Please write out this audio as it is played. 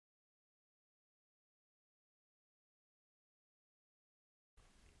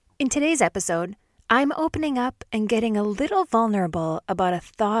In today's episode, I'm opening up and getting a little vulnerable about a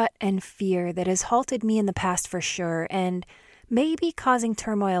thought and fear that has halted me in the past for sure and may be causing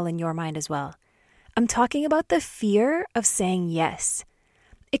turmoil in your mind as well. I'm talking about the fear of saying yes.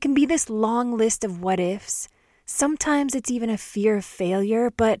 It can be this long list of what ifs. Sometimes it's even a fear of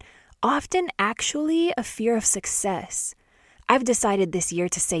failure, but often actually a fear of success. I've decided this year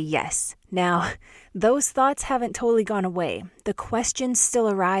to say yes. Now, those thoughts haven't totally gone away. The questions still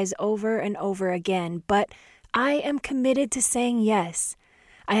arise over and over again, but I am committed to saying yes.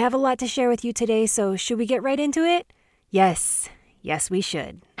 I have a lot to share with you today, so should we get right into it? Yes, we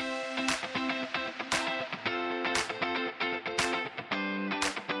should.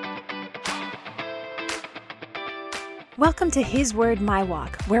 Welcome to His Word, My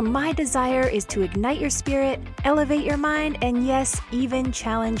Walk, where my desire is to ignite your spirit, elevate your mind, and yes, even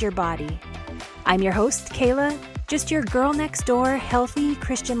challenge your body. I'm your host, Kayla, just your girl next door, healthy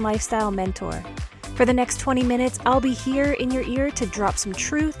Christian lifestyle mentor. For the next 20 minutes, I'll be here in your ear to drop some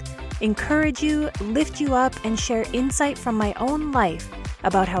truth, encourage you, lift you up, and share insight from my own life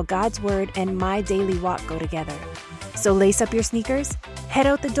about how God's Word and my daily walk go together. So lace up your sneakers, head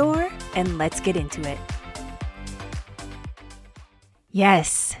out the door, and let's get into it.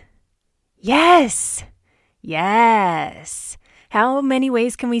 Yes. How many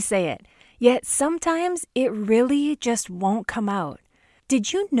ways can we say it? Yet sometimes it really just won't come out.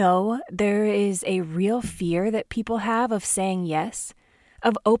 Did you know there is a real fear that people have of saying yes?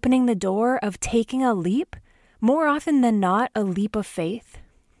 Of opening the door, of taking a leap? More often than not, a leap of faith.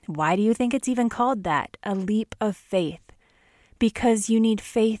 Why do you think it's even called that? A leap of faith. Because you need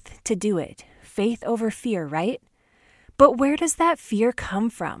faith to do it. Faith over fear, right? But where does that fear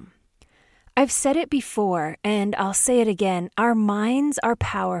come from? I've said it before, and I'll say it again. Our minds are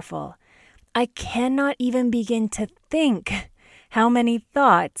powerful. I cannot even begin to think how many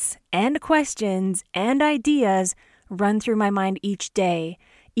thoughts and questions and ideas run through my mind each day,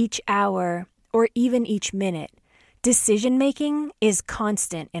 each hour, or even each minute. Decision-making is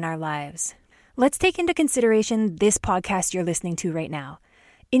constant in our lives. Let's take into consideration this podcast you're listening to right now.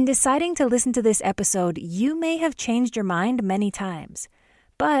 In deciding to listen to this episode, you may have changed your mind many times,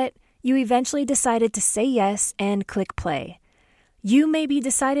 but you eventually decided to say yes and click play. You maybe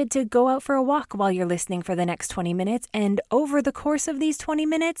decided to go out for a walk while you're listening for the next 20 minutes, and over the course of these 20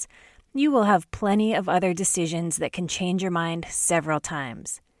 minutes, you will have plenty of other decisions that can change your mind several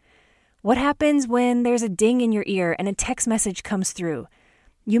times. What happens when there's a ding in your ear and a text message comes through?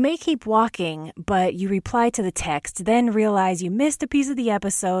 You may keep walking, but you reply to the text, then realize you missed a piece of the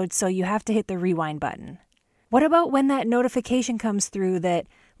episode, so you have to hit the rewind button. What about when that notification comes through that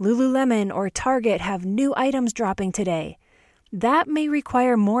Lululemon or Target have new items dropping today? That may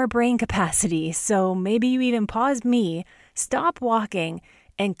require more brain capacity, so maybe you even pause me, stop walking,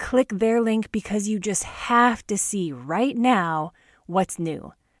 and click their link because you just have to see right now what's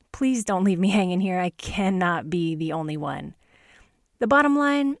new. Please don't leave me hanging here. I cannot be the only one. The bottom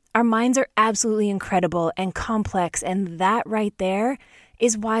line, our minds are absolutely incredible and complex, and that right there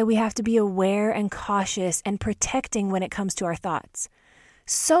is why we have to be aware and cautious and protecting when it comes to our thoughts,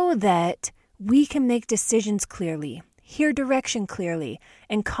 so that we can make decisions clearly, hear direction clearly,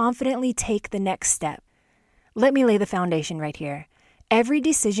 and confidently take the next step. Let me lay the foundation right here. Every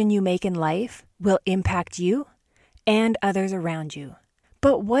decision you make in life will impact you and others around you.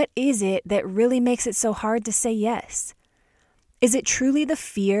 But what is it that really makes it so hard to say yes? Is it truly the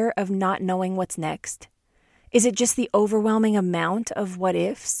fear of not knowing what's next? Is it just the overwhelming amount of what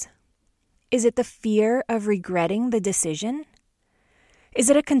ifs? Is it the fear of regretting the decision? Is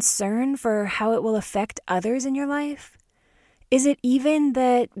it a concern for how it will affect others in your life? Is it even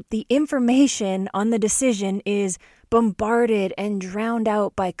that the information on the decision is bombarded and drowned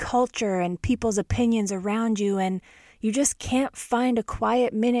out by culture and people's opinions around you, and you just can't find a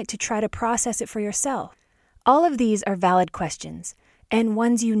quiet minute to try to process it for yourself? All of these are valid questions, and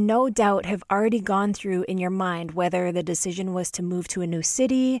ones you no doubt have already gone through in your mind, whether the decision was to move to a new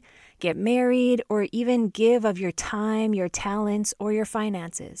city, get married, or even give of your time, your talents, or your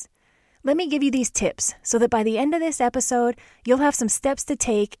finances. Let me give you these tips so that by the end of this episode, you'll have some steps to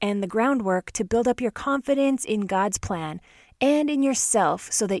take and the groundwork to build up your confidence in God's plan and in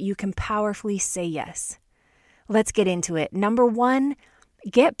yourself so that you can powerfully say yes. Let's get into it. Number 1,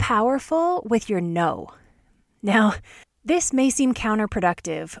 get powerful with your no. Now, this may seem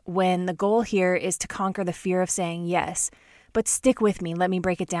counterproductive when the goal here is to conquer the fear of saying yes, but stick with me. Let me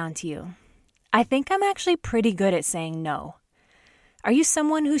break it down to you. I think I'm actually pretty good at saying no. Are you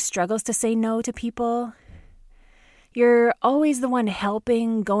someone who struggles to say no to people? You're always the one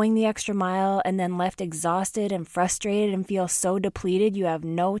helping, going the extra mile, and then left exhausted and frustrated and feel so depleted you have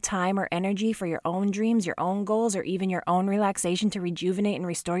no time or energy for your own dreams, your own goals, or even your own relaxation to rejuvenate and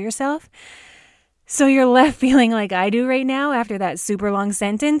restore yourself. So you're left feeling like I do right now after that super long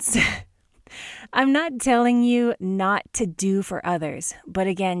sentence. I'm not telling you not to do for others, but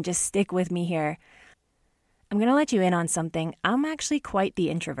again, just stick with me here. I'm going to let you in on something. I'm actually quite the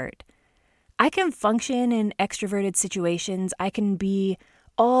introvert. I can function in extroverted situations. I can be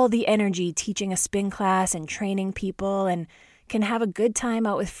all the energy teaching a spin class and training people and can have a good time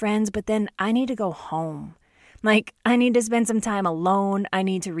out with friends, but then I need to go home. Like, I need to spend some time alone. I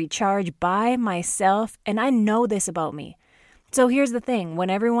need to recharge by myself, and I know this about me. So here's the thing.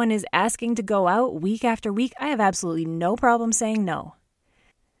 When everyone is asking to go out week after week, I have absolutely no problem saying no.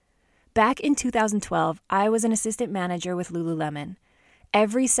 Back in 2012, I was an assistant manager with Lululemon.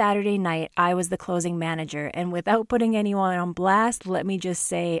 Every Saturday night, I was the closing manager, and without putting anyone on blast, let me just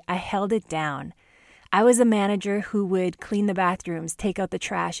say I held it down. I was a manager who would clean the bathrooms, take out the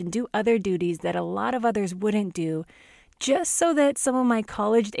trash, and do other duties that a lot of others wouldn't do, just so that some of my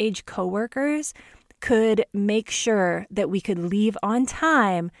college-age coworkers could make sure that we could leave on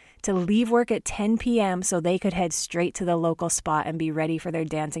time to leave work at 10 p.m. so they could head straight to the local spot and be ready for their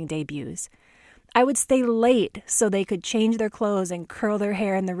dancing debuts. I would stay late so they could change their clothes and curl their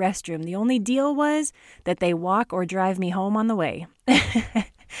hair in the restroom. The only deal was that they walk or drive me home on the way.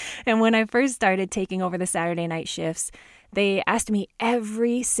 And when I first started taking over the Saturday night shifts, they asked me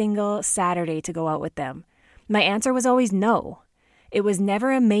every single Saturday to go out with them. My answer was always no. It was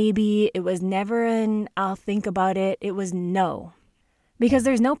never a maybe. It was never an I'll think about it. It was no. Because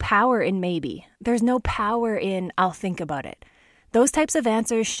there's no power in maybe. There's no power in I'll think about it. Those types of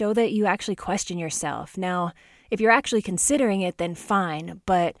answers show that you actually question yourself. Now, if you're actually considering it, then fine.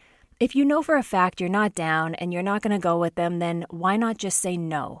 But if you know for a fact you're not down and you're not going to go with them, then why not just say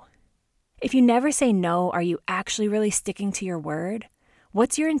no? If you never say no, are you actually really sticking to your word?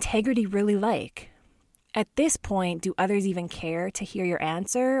 What's your integrity really like? At this point, do others even care to hear your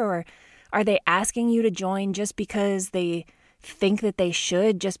answer? Or are they asking you to join just because they think that they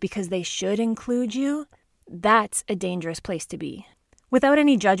should, just because they should include you? That's a dangerous place to be. Without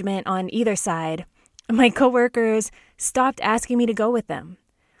any judgment on either side, my coworkers stopped asking me to go with them.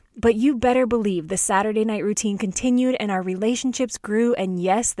 But you better believe the Saturday night routine continued and our relationships grew, and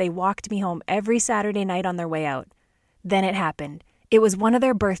yes, they walked me home every Saturday night on their way out. Then it happened. It was one of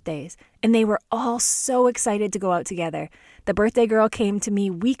their birthdays, and they were all so excited to go out together. The birthday girl came to me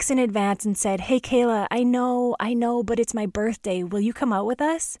weeks in advance and said, "Hey, Kayla, I know, but it's my birthday. Will you come out with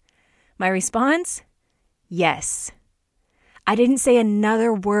us?" My response? Yes. I didn't say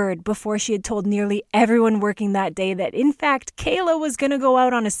another word before she had told nearly everyone working that day that, in fact, Kayla was going to go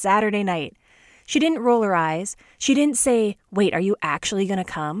out on a Saturday night. She didn't roll her eyes. She didn't say, "Wait, are you actually going to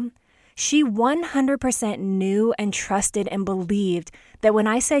come?" She 100% knew and trusted and believed that when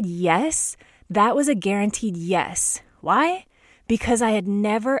I said yes, that was a guaranteed yes. Why? Because I had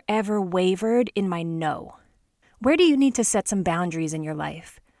never, ever wavered in my no. Where do you need to set some boundaries in your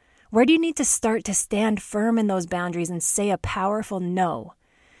life? Where do you need to start to stand firm in those boundaries and say a powerful no?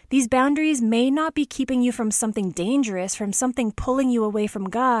 These boundaries may not be keeping you from something dangerous, from something pulling you away from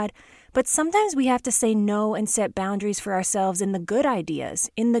God, but sometimes we have to say no and set boundaries for ourselves in the good ideas,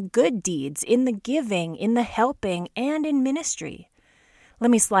 in the good deeds, in the giving, in the helping, and in ministry. Let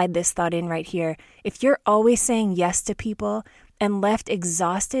me slide this thought in right here. If you're always saying yes to people and left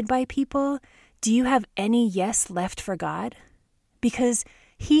exhausted by people, do you have any yes left for God? Because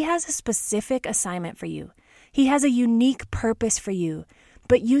He has a specific assignment for you. He has a unique purpose for you.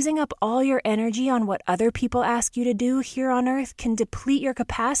 But using up all your energy on what other people ask you to do here on earth can deplete your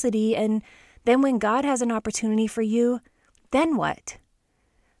capacity, and then when God has an opportunity for you, then what?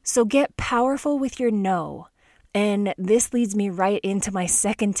 So get powerful with your no. And this leads me right into my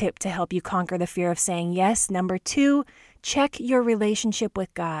second tip to help you conquer the fear of saying yes. Number 2, check your relationship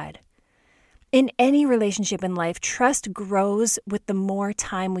with God. In any relationship in life, trust grows with the more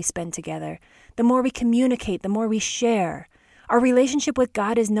time we spend together. The more we communicate, the more we share. Our relationship with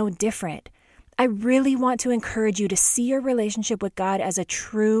God is no different. I really want to encourage you to see your relationship with God as a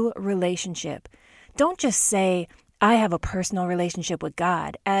true relationship. Don't just say, "I have a personal relationship with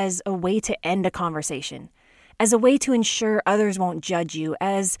God," as a way to end a conversation, as a way to ensure others won't judge you,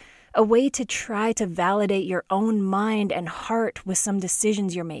 as a way to try to validate your own mind and heart with some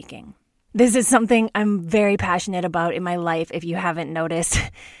decisions you're making. This is something I'm very passionate about in my life, if you haven't noticed.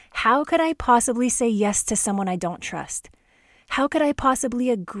 How could I possibly say yes to someone I don't trust? How could I possibly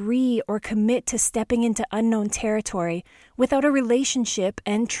agree or commit to stepping into unknown territory without a relationship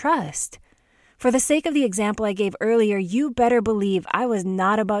and trust? For the sake of the example I gave earlier, you better believe I was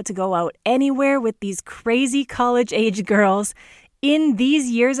not about to go out anywhere with these crazy college-age girls in these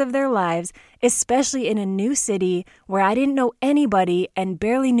years of their lives, especially in a new city where I didn't know anybody and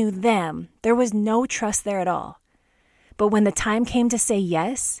barely knew them. There was no trust there at all. But when the time came to say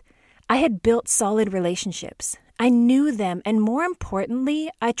yes, I had built solid relationships. I knew them, and more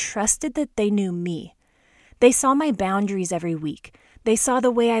importantly, I trusted that they knew me. They saw my boundaries every week. They saw the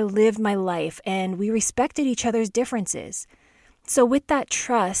way I lived my life, and we respected each other's differences. So with that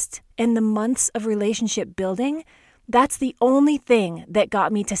trust and the months of relationship building, that's the only thing that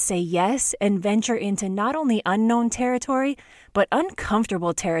got me to say yes and venture into not only unknown territory, but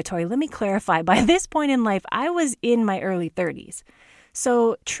uncomfortable territory. Let me clarify. By this point in life, I was in my early 30s.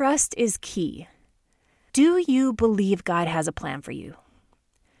 So trust is key. Do you believe God has a plan for you?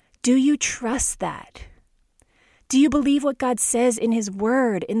 Do you trust that? Do you believe what God says in His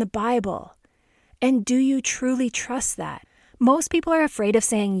Word, in the Bible? And do you truly trust that? Most people are afraid of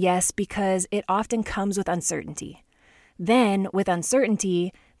saying yes because it often comes with uncertainty. Then, with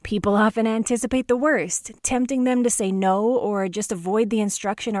uncertainty, people often anticipate the worst, tempting them to say no or just avoid the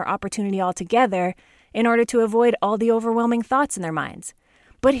instruction or opportunity altogether in order to avoid all the overwhelming thoughts in their minds.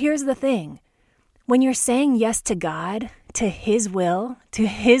 But here's the thing. When you're saying yes to God, to His will, to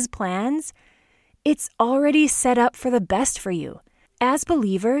His plans, it's already set up for the best for you. As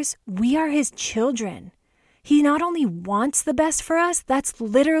believers, we are His children. He not only wants the best for us, that's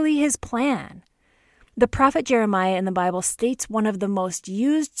literally His plan. The prophet Jeremiah in the Bible states one of the most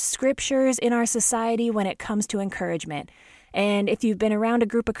used scriptures in our society when it comes to encouragement. And if you've been around a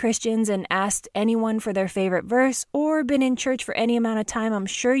group of Christians and asked anyone for their favorite verse or been in church for any amount of time, I'm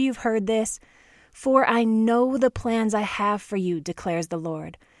sure you've heard this. For I know the plans I have for you, declares the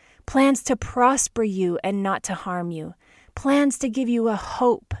Lord. Plans to prosper you and not to harm you. Plans to give you a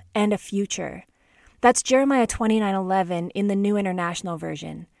hope and a future. That's Jeremiah 29:11 in the New International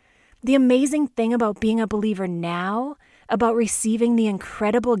Version. The amazing thing about being a believer now, about receiving the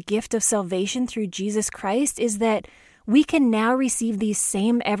incredible gift of salvation through Jesus Christ, is that we can now receive these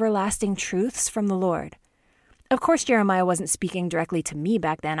same everlasting truths from the Lord. Of course, Jeremiah wasn't speaking directly to me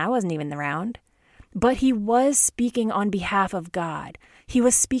back then. I wasn't even around. But he was speaking on behalf of God. He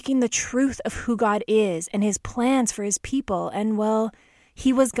was speaking the truth of who God is and His plans for His people. And well,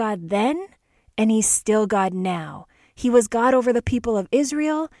 He was God then, and He's still God now. He was God over the people of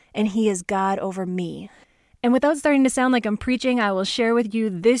Israel, and He is God over me. And without starting to sound like I'm preaching, I will share with you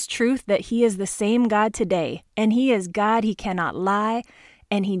this truth that He is the same God today. And He is God, He cannot lie,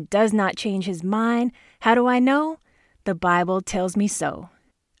 and He does not change His mind. How do I know? The Bible tells me so.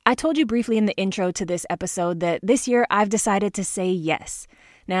 I told you briefly in the intro to this episode that this year I've decided to say yes.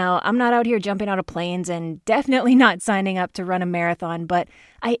 Now, I'm not out here jumping out of planes and definitely not signing up to run a marathon, but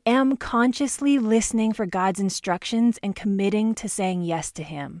I am consciously listening for God's instructions and committing to saying yes to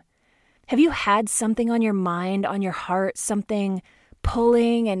Him. Have you had something on your mind, on your heart, something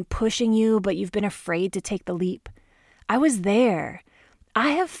pulling and pushing you, but you've been afraid to take the leap? I was there.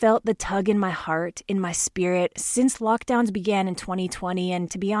 I have felt the tug in my heart, in my spirit, since lockdowns began in 2020,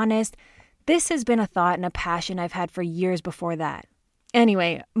 and to be honest, this has been a thought and a passion I've had for years before that.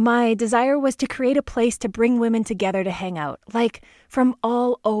 Anyway, my desire was to create a place to bring women together to hang out, like from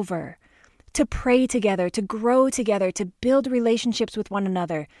all over, to pray together, to grow together, to build relationships with one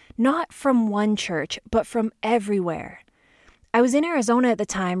another, not from one church, but from everywhere. I was in Arizona at the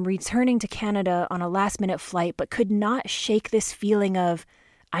time, returning to Canada on a last-minute flight, but could not shake this feeling of,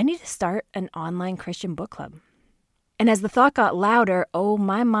 I need to start an online Christian book club. And as the thought got louder,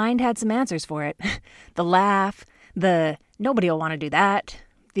 my mind had some answers for it. The laugh, the nobody will want to do that,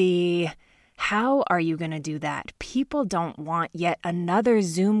 the how are you going to do that? People don't want yet another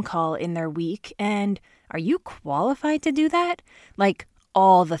Zoom call in their week, and are you qualified to do that? Like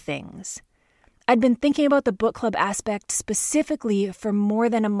all the things. I'd been thinking about the book club aspect specifically for more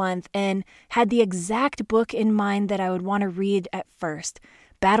than a month and had the exact book in mind that I would want to read at first,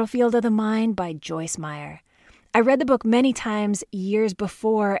 Battlefield of the Mind by Joyce Meyer. I read the book many times years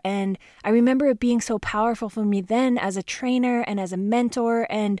before, and I remember it being so powerful for me then as a trainer and as a mentor,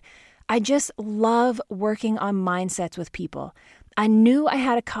 and I just love working on mindsets with people. I knew I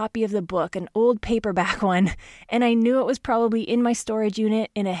had a copy of the book, an old paperback one, and I knew it was probably in my storage unit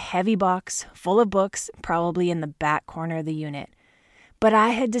in a heavy box full of books, probably in the back corner of the unit. But I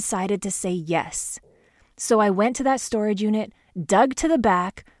had decided to say yes. So I went to that storage unit, dug to the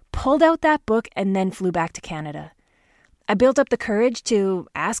back, pulled out that book, and then flew back to Canada. I built up the courage to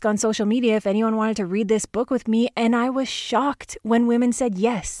ask on social media if anyone wanted to read this book with me, and I was shocked when women said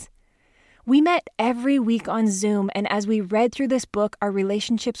yes. We met every week on Zoom, and as we read through this book, our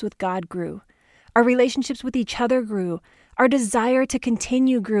relationships with God grew. Our relationships with each other grew. Our desire to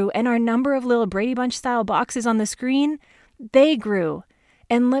continue grew. And our number of little Brady Bunch style boxes on the screen, they grew.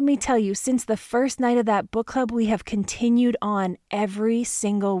 And let me tell you, since the first night of that book club, we have continued on every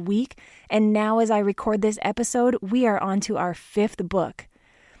single week. And now as I record this episode, we are on to our 5th book.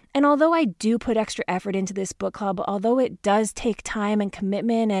 And although I do put extra effort into this book club, although it does take time and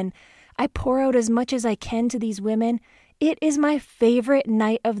commitment, and I pour out as much as I can to these women, it is my favorite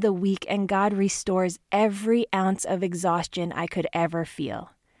night of the week, and God restores every ounce of exhaustion I could ever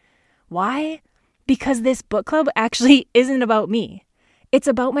feel. Why? Because this book club actually isn't about me. It's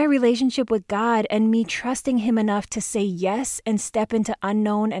about my relationship with God and me trusting Him enough to say yes and step into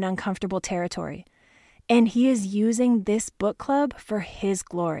unknown and uncomfortable territory. And He is using this book club for His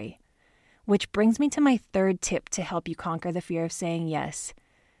glory. Which brings me to my 3rd tip to help you conquer the fear of saying yes.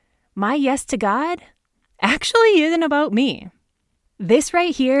 My yes to God actually isn't about me. This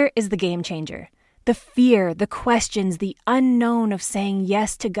right here is the game changer. The fear, the questions, the unknown of saying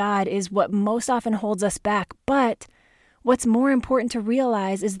yes to God is what most often holds us back. But what's more important to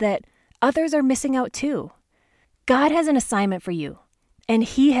realize is that others are missing out too. God has an assignment for you, and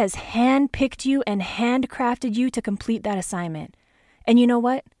He has handpicked you and handcrafted you to complete that assignment. And you know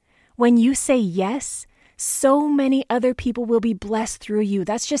what? When you say yes, so many other people will be blessed through you.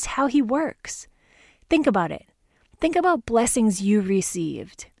 That's just how He works. Think about it. Think about blessings you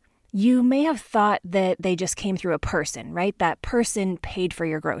received. You may have thought that they just came through a person, right? That person paid for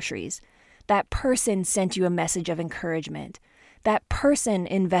your groceries. That person sent you a message of encouragement. That person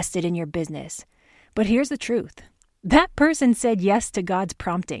invested in your business. But here's the truth. That person said yes to God's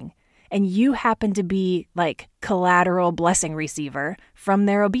prompting, and you happen to be like collateral blessing receiver from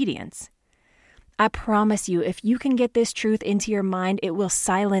their obedience. I promise you, if you can get this truth into your mind, it will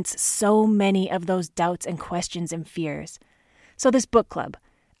silence so many of those doubts and questions and fears. So this book club,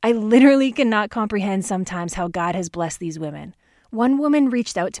 I literally cannot comprehend sometimes how God has blessed these women. One woman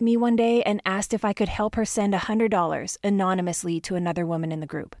reached out to me one day and asked if I could help her send $100 anonymously to another woman in the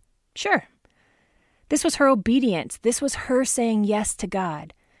group. Sure. This was her obedience. This was her saying yes to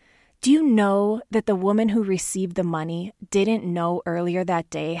God. Do you know that the woman who received the money didn't know earlier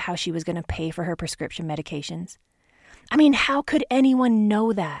that day how she was going to pay for her prescription medications? I mean, how could anyone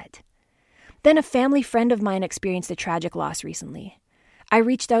know that? Then a family friend of mine experienced a tragic loss recently. I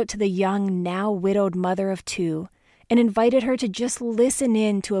reached out to the young, now widowed mother of 2 and invited her to just listen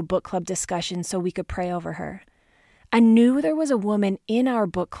in to a book club discussion so we could pray over her. I knew there was a woman in our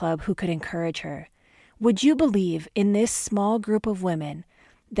book club who could encourage her. Would you believe in this small group of women,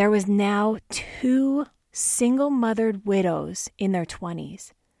 there was now 2 single-mothered widows in their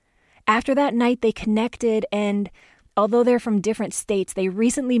 20s. After that night, they connected, and although they're from different states, they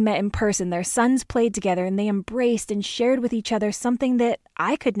recently met in person. Their sons played together, and they embraced and shared with each other something that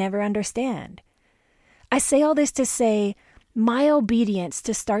I could never understand. I say all this to say, my obedience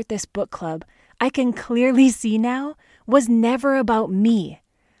to start this book club, I can clearly see now, was never about me.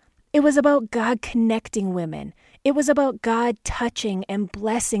 It was about God connecting women. It was about God touching and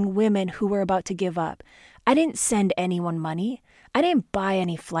blessing women who were about to give up. I didn't send anyone money. I didn't buy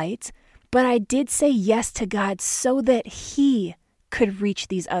any flights. But I did say yes to God so that He could reach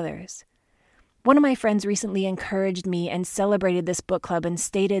these others. One of my friends recently encouraged me and celebrated this book club and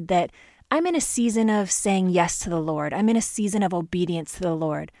stated that I'm in a season of saying yes to the Lord. I'm in a season of obedience to the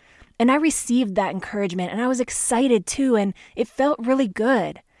Lord. And I received that encouragement, and I was excited too, and it felt really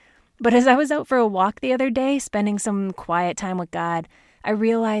good. But as I was out for a walk the other day, spending some quiet time with God, I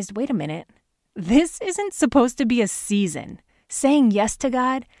realized, wait a minute, this isn't supposed to be a season. Saying yes to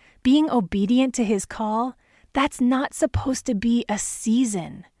God, being obedient to His call, that's not supposed to be a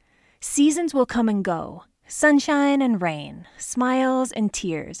season. Seasons will come and go. Sunshine and rain, smiles and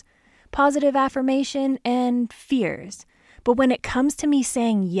tears, positive affirmation and fears. But when it comes to me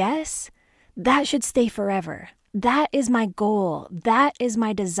saying yes, that should stay forever. That is my goal. That is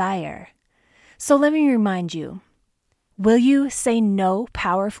my desire. So let me remind you, will you say no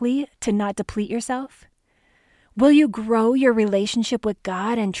powerfully to not deplete yourself? Will you grow your relationship with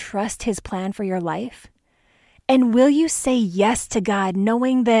God and trust His plan for your life? And will you say yes to God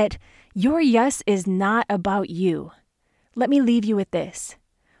knowing that your yes is not about you? Let me leave you with this.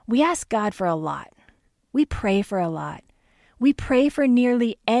 We ask God for a lot. We pray for a lot. We pray for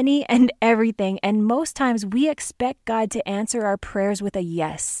nearly any and everything, and most times we expect God to answer our prayers with a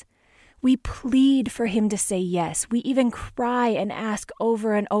yes. We plead for Him to say yes. We even cry and ask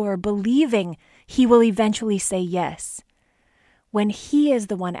over and over, believing He will eventually say yes. When He is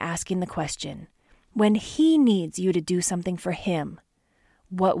the one asking the question, when He needs you to do something for Him,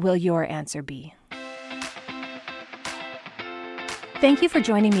 what will your answer be? Thank you for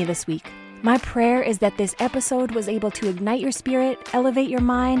joining me this week. My prayer is that this episode was able to ignite your spirit, elevate your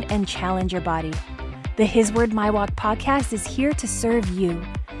mind, and challenge your body. The His Word My Walk podcast is here to serve you.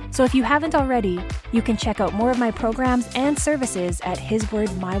 So if you haven't already, you can check out more of my programs and services at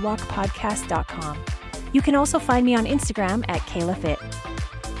hiswordmywalkpodcast.com. You can also find me on Instagram at KaylaFit.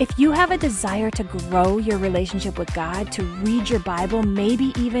 If you have a desire to grow your relationship with God, to read your Bible,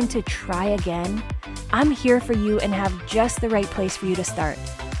 maybe even to try again, I'm here for you and have just the right place for you to start.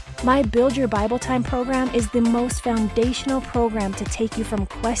 My Build Your Bible Time program is the most foundational program to take you from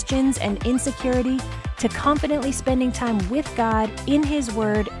questions and insecurity to confidently spending time with God in His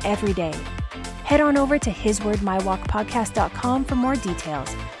Word every day. Head on over to hiswordmywalkpodcast.com for more details.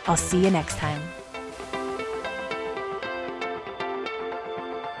 I'll see you next time.